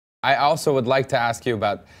I also would like to ask you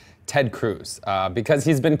about Ted Cruz, because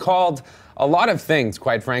he's been called a lot of things,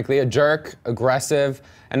 quite frankly, a jerk, aggressive,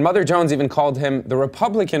 and Mother Jones even called him the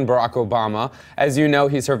Republican Barack Obama. As you know,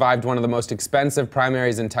 he survived one of the most expensive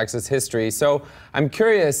primaries in Texas history. So I'm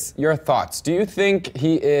curious, your thoughts. Do you think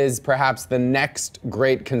he is perhaps the next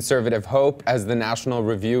great conservative hope, as the National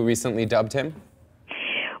Review recently dubbed him?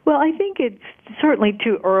 Well, I think it's certainly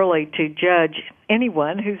too early to judge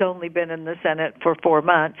anyone who's only been in the Senate for 4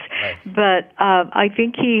 months. Right. But I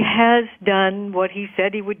think he has done what he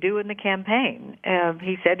said he would do in the campaign.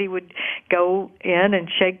 He said he would go in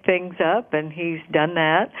and shake things up, and he's done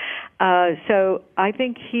that. So I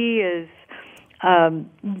think he is,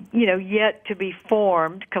 yet to be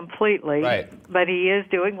formed completely. Right. But he is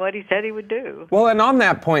doing what he said he would do. Well, and on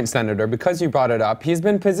that point, Senator, because you brought it up, he's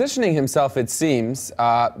been positioning himself, it seems,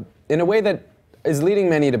 in a way that is leading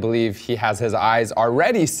many to believe he has his eyes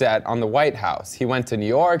already set on the White House. He went to New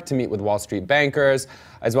York to meet with Wall Street bankers,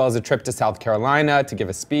 as well as a trip to South Carolina to give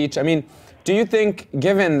a speech. I mean, do you think,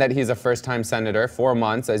 given that he's a first-time senator, 4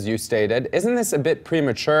 months, as you stated, isn't this a bit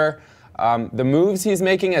premature? The moves he's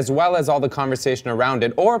making, as well as all the conversation around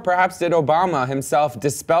it? Or perhaps did Obama himself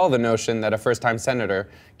dispel the notion that a first-time senator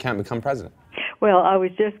can't become president? Well, I was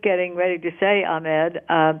just getting ready to say, Ahmed,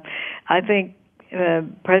 I think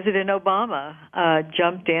President Obama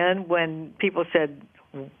jumped in when people said,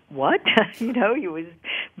 what? He was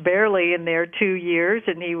barely in there 2 years,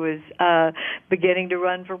 and he was beginning to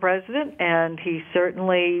run for president, and he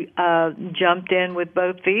certainly jumped in with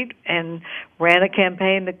both feet and ran a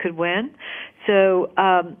campaign that could win. So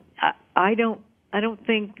I don't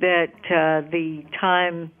think that the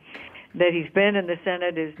time that he's been in the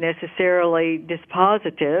Senate is necessarily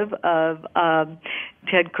dispositive of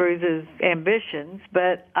Ted Cruz's ambitions,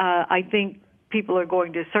 but I think people are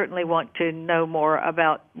going to certainly want to know more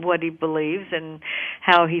about what he believes and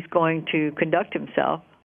how he's going to conduct himself.